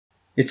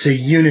It's a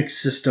Unix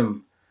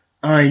system.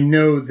 I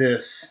know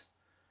this.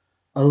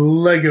 A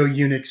Lego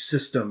Unix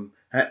system.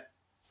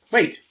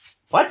 Wait,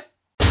 what?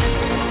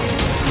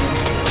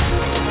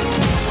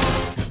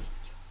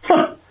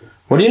 Huh.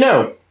 What do you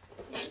know?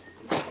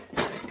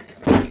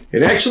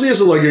 It actually is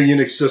a Lego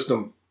Unix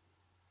system.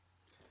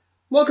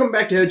 Welcome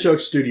back to Hedgehog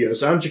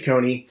Studios. I'm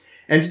Jaconi,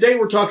 and today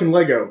we're talking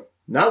Lego.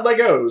 Not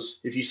Legos.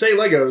 If you say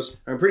Legos,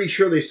 I'm pretty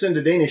sure they send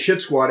a Danish hit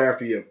squad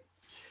after you.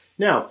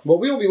 Now, what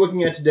we will be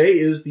looking at today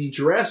is the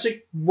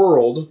Jurassic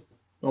World,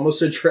 almost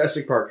said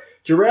Jurassic Park,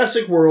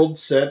 Jurassic World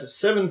set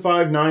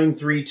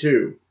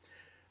 75932.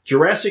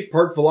 Jurassic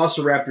Park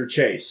Velociraptor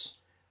Chase.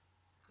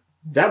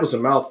 That was a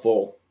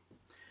mouthful.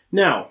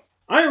 Now,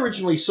 I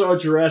originally saw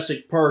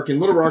Jurassic Park in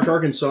Little Rock,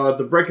 Arkansas at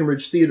the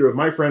Breckenridge Theater of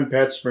my friend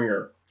Pat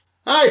Springer.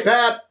 Hi,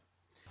 Pat!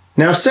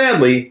 Now,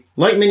 sadly,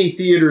 like many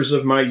theaters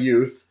of my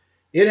youth,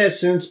 it has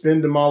since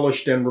been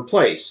demolished and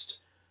replaced.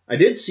 I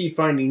did see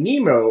Finding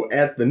Nemo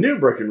at the new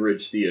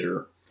Breckenridge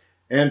Theater,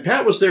 and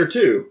Pat was there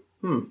too.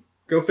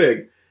 Go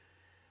fig.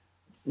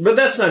 But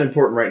that's not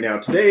important right now.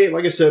 Today,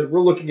 like I said, we're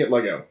looking at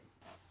Lego.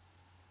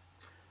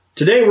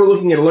 Today we're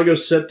looking at a Lego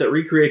set that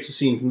recreates a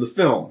scene from the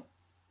film.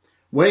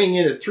 Weighing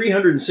in at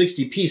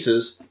 360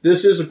 pieces,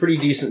 this is a pretty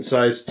decent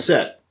sized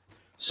set.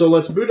 So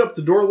let's boot up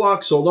the door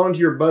locks, hold on to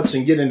your butts,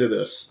 and get into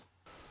this.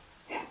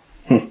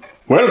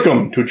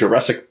 Welcome to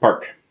Jurassic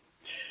Park.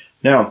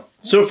 Now,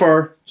 so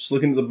far, just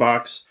looking at the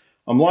box,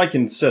 I'm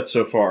liking the set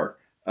so far.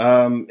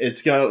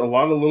 It's got a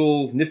lot of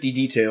little nifty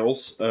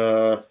details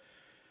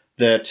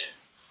that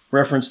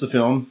reference the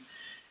film.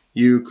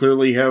 You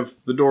clearly have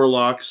the door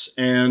locks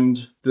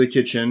and the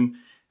kitchen,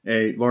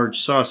 a large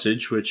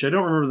sausage, which I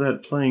don't remember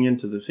that playing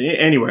into the...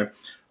 Anyway,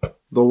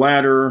 the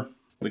ladder,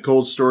 the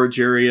cold storage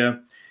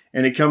area,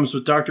 and it comes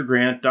with Dr.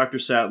 Grant, Dr.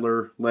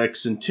 Sattler,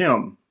 Lex, and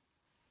Tim.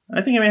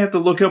 I think I may have to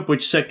look up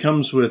which set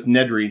comes with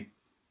Nedry.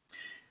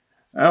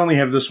 I only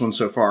have this one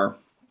so far.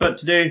 But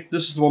today,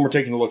 this is the one we're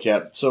taking a look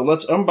at. So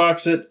let's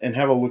unbox it and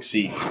have a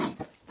look-see.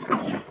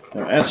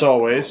 Now, as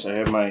always, I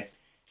have my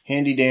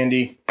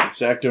handy-dandy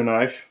X-Acto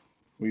knife.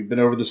 We've been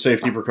over the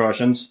safety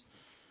precautions,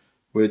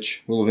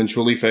 which will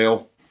eventually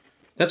fail.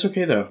 That's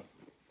okay, though.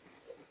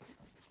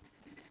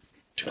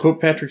 To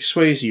quote Patrick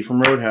Swayze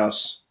from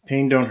Roadhouse,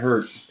 pain don't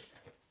hurt.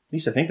 At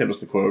least I think that was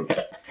the quote.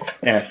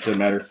 Doesn't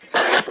matter.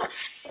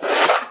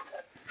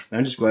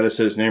 I'm just glad I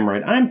said his name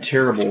right. I'm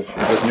terrible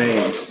with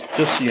names,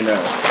 just so you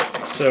know.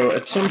 So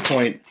at some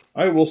point,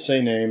 I will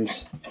say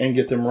names and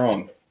get them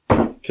wrong.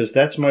 Because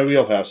that's my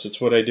wheelhouse. It's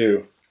what I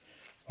do.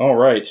 All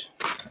right.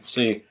 Let's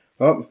see.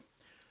 Oh,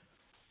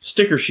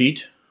 sticker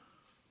sheet.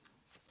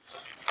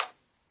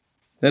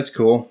 That's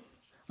cool.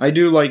 I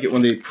do like it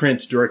when they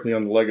print directly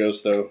on the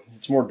Legos, though.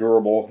 It's more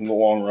durable in the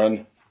long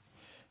run.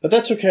 But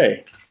that's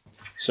okay.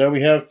 So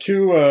we have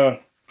two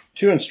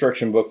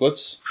instruction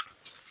booklets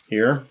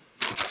here.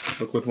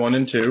 Booklet 1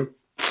 and 2.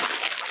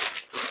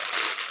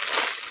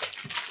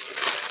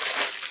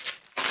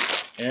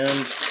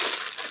 And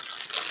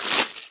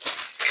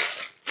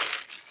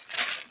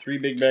 3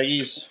 big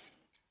baggies.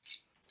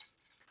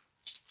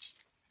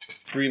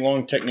 3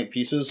 long Technic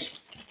pieces.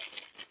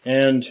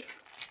 And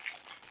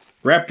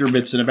Raptor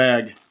bits in a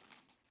bag.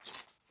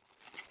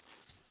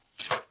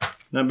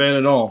 Not bad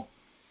at all.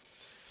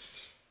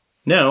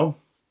 Now,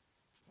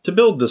 to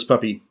build this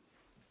puppy.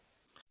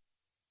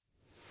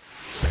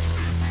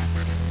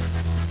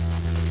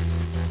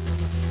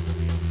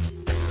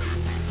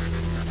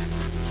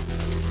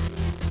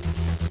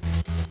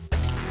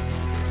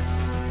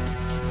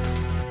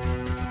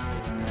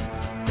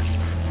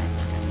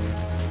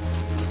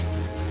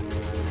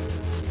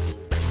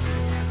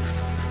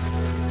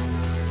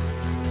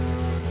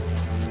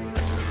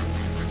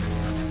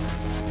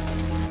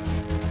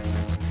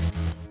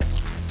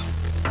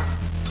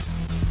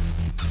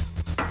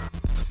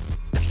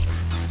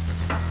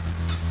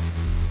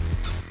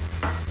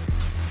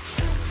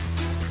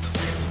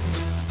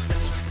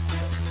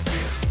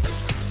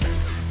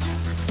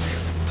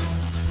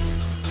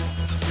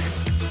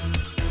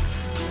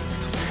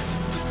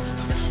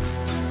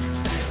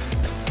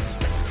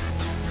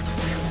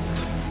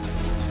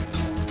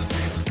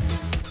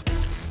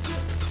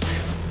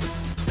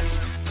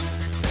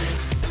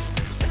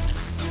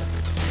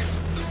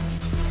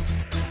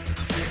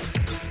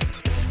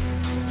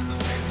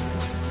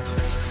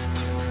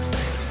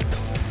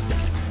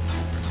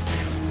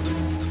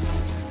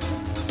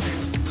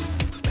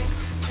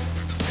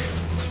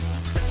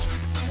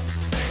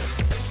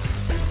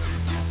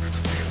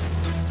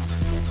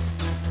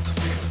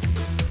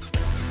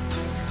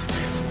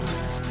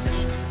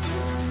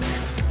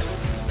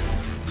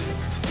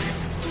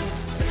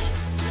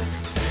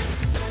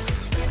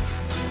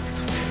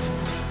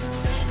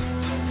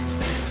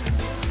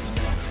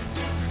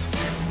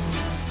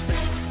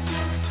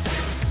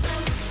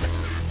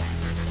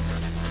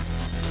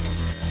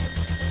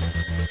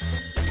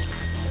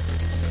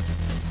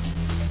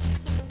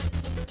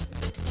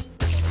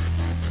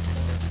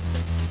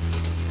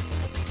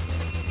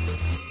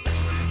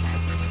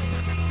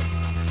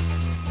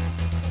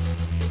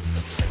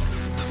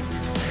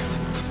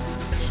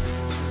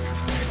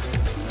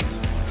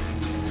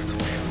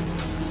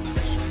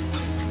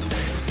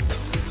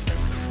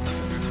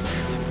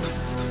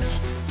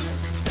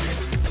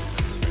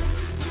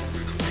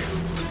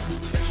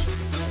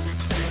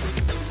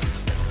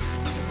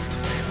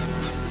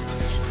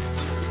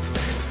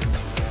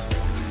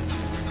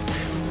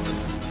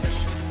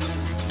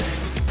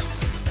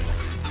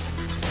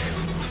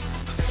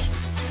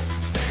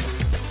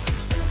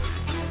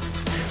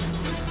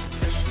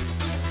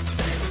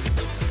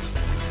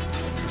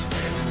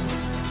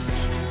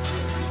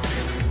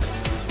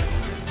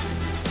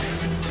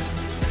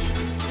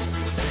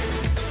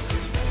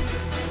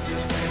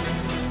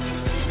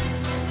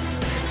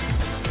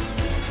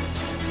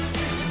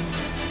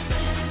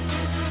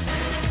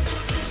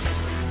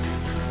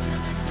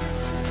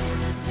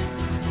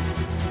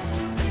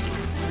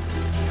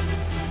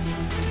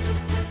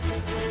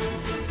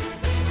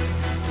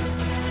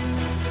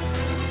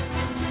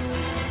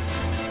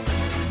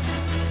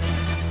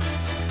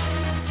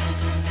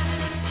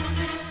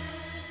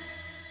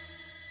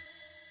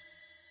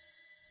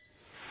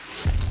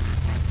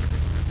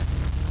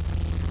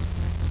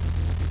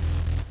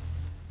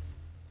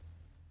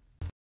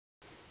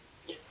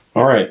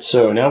 All right,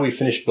 so now we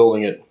finished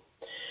building it.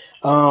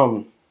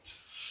 Came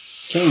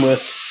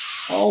with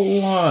a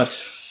lot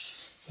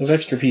of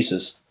extra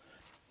pieces.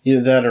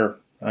 Either that or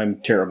I'm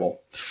terrible.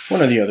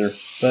 One or the other,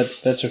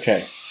 but that's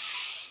okay.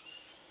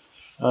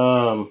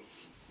 Now,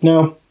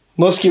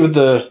 let's give it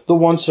the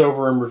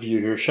once-over and review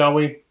here, shall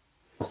we?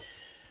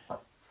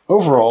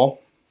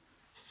 Overall,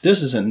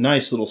 this is a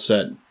nice little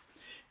set.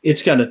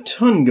 It's got a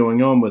ton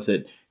going on with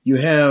it. You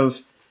have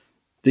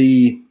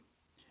the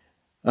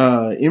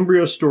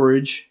embryo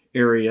storage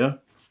area,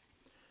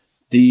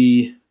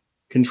 the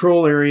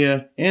control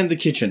area, and the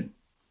kitchen.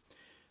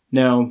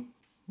 Now,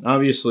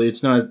 obviously,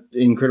 it's not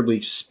incredibly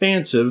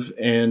expansive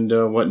and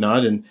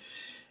whatnot,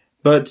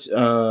 but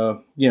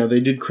you know, they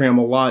did cram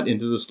a lot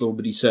into this little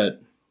bitty set.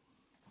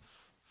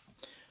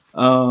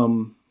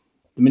 The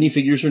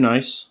minifigures are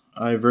nice.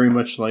 I very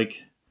much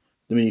like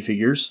the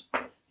minifigures,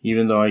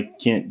 even though I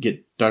can't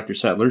get Dr.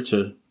 Sattler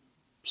to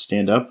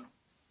stand up,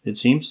 it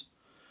seems.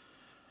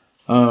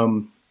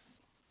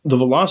 The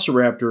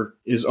Velociraptor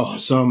is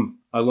awesome.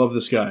 I love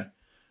this guy.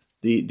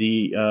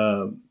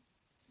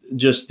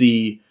 Just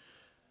the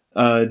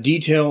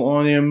detail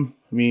on him.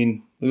 I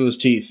mean, look at those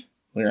teeth.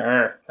 Like,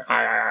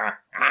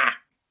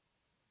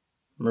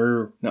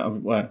 no,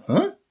 what?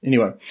 Huh?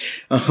 Anyway,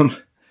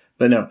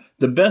 but no,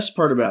 the best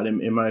part about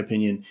him, in my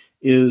opinion,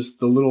 is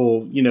the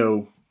little, you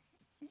know,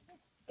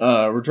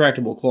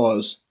 retractable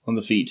claws on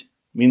the feet.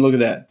 I mean, look at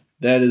that.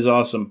 That is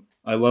awesome.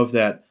 I love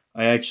that.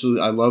 I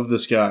love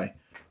this guy.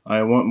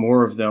 I want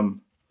more of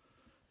them.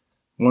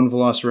 One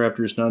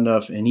Velociraptor is not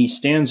enough, and he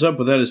stands up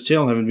without his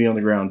tail having to be on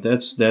the ground.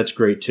 That's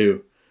great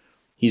too.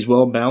 He's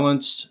well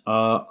balanced.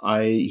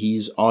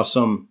 He's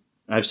awesome.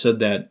 I've said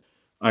that.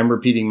 I'm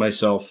repeating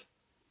myself.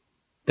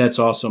 That's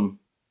awesome.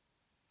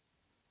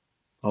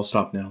 I'll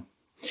stop now.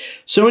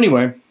 So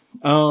anyway,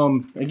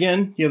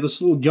 again, you have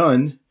this little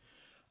gun.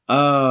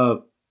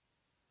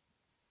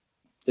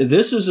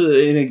 This is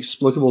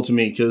inexplicable to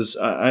me because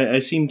I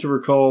seem to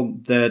recall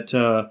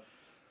that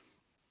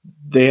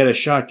they had a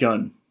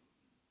shotgun.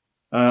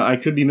 I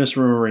could be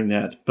misremembering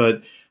that,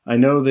 but I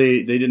know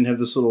they didn't have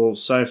this little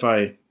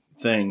sci-fi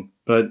thing,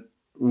 but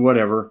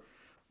whatever.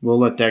 We'll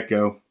let that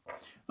go.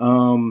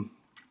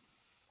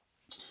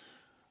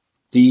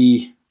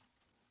 The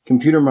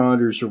computer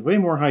monitors are way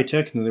more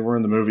high-tech than they were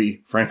in the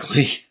movie,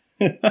 frankly.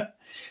 But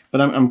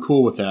I'm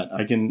cool with that.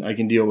 I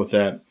can deal with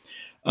that.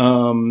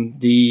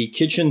 The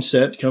kitchen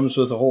set comes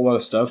with a whole lot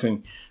of stuff,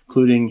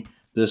 including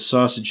this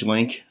sausage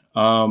link,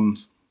 and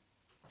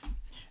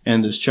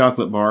this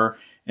chocolate bar,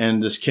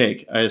 and this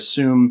cake. I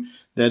assume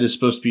that is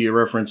supposed to be a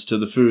reference to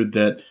the food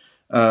that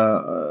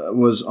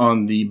was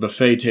on the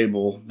buffet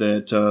table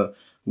that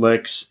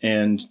Lex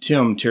and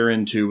Tim tear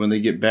into when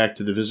they get back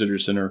to the visitor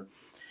center.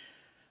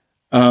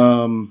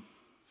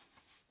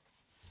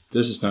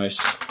 This is nice.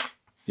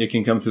 It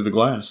can come through the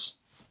glass.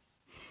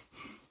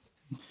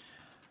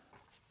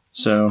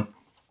 So,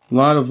 a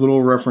lot of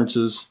little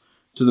references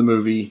to the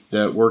movie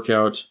that work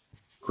out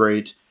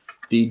great.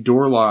 The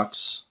door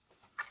locks.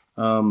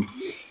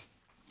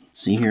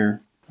 See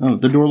here. Oh,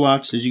 the door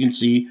locks, as you can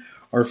see,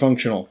 are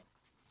functional.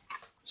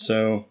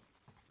 So,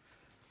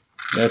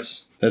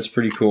 that's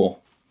pretty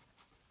cool.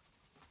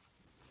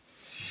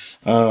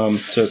 So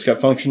it's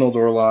got functional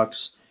door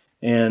locks,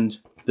 and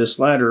this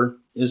ladder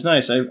is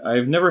nice.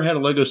 I've never had a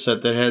Lego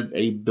set that had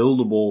a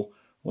buildable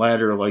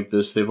ladder like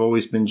this. They've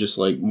always been just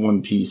like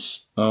one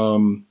piece.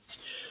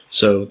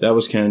 So that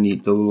was kind of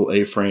neat. The little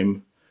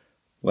A-frame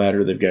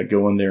ladder they've got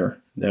going there.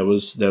 That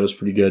was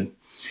pretty good.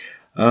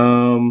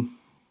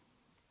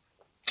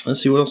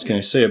 Let's see, what else can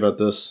I say about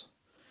this?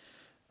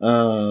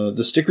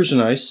 The stickers are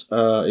nice.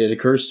 It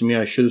occurs to me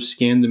I should have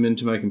scanned them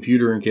into my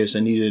computer in case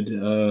I needed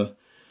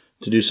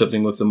to do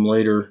something with them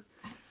later,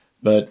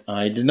 but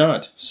I did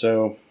not.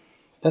 So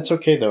that's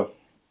okay though.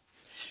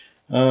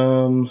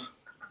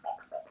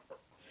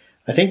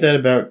 I think that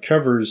about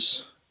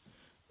covers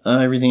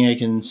everything I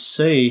can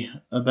say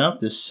about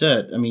this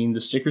set. I mean,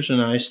 the stickers are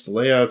nice, the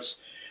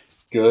layout's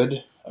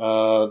good,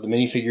 the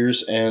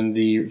minifigures and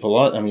the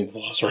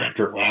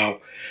Velociraptor, wow.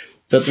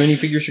 But the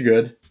minifigures are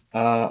good.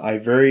 I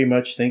very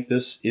much think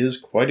this is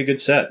quite a good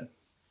set.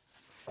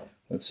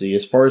 Let's see,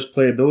 as far as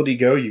playability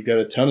go, you've got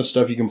a ton of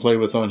stuff you can play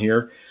with on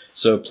here.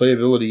 So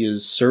playability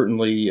is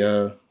certainly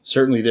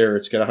there.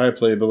 It's got a high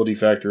playability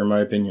factor in my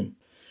opinion.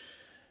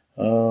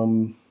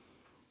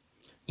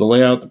 The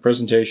layout, the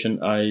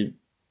presentation, I'm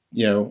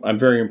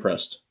very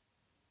impressed.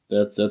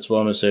 That's what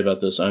I'm going to say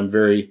about this. I'm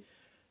very,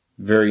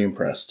 very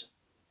impressed.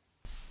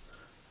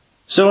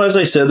 So as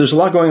I said, there's a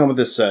lot going on with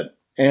this set,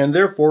 and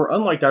therefore,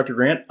 unlike Dr.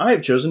 Grant, I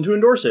have chosen to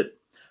endorse it.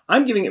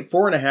 I'm giving it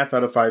 4.5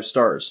 out of 5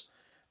 stars.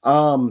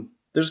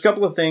 There's a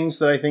couple of things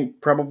that I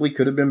think probably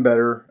could have been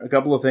better, a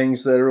couple of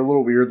things that are a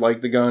little weird,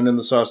 like the gun and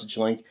the sausage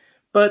link,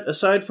 but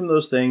aside from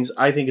those things,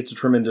 I think it's a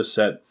tremendous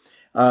set.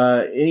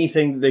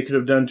 Anything they could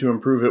have done to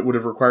improve it would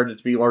have required it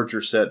to be a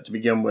larger set to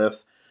begin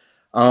with.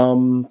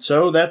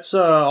 So that's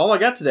all I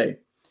got today.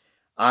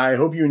 I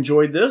hope you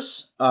enjoyed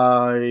this.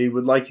 I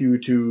would like you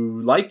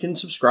to like and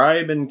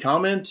subscribe and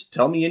comment.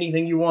 Tell me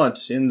anything you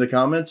want in the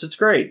comments. It's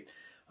great.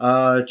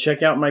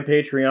 check out my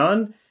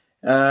Patreon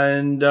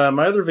and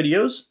my other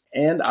videos,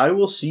 and I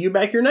will see you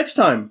back here next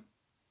time.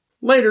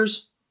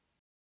 Laters!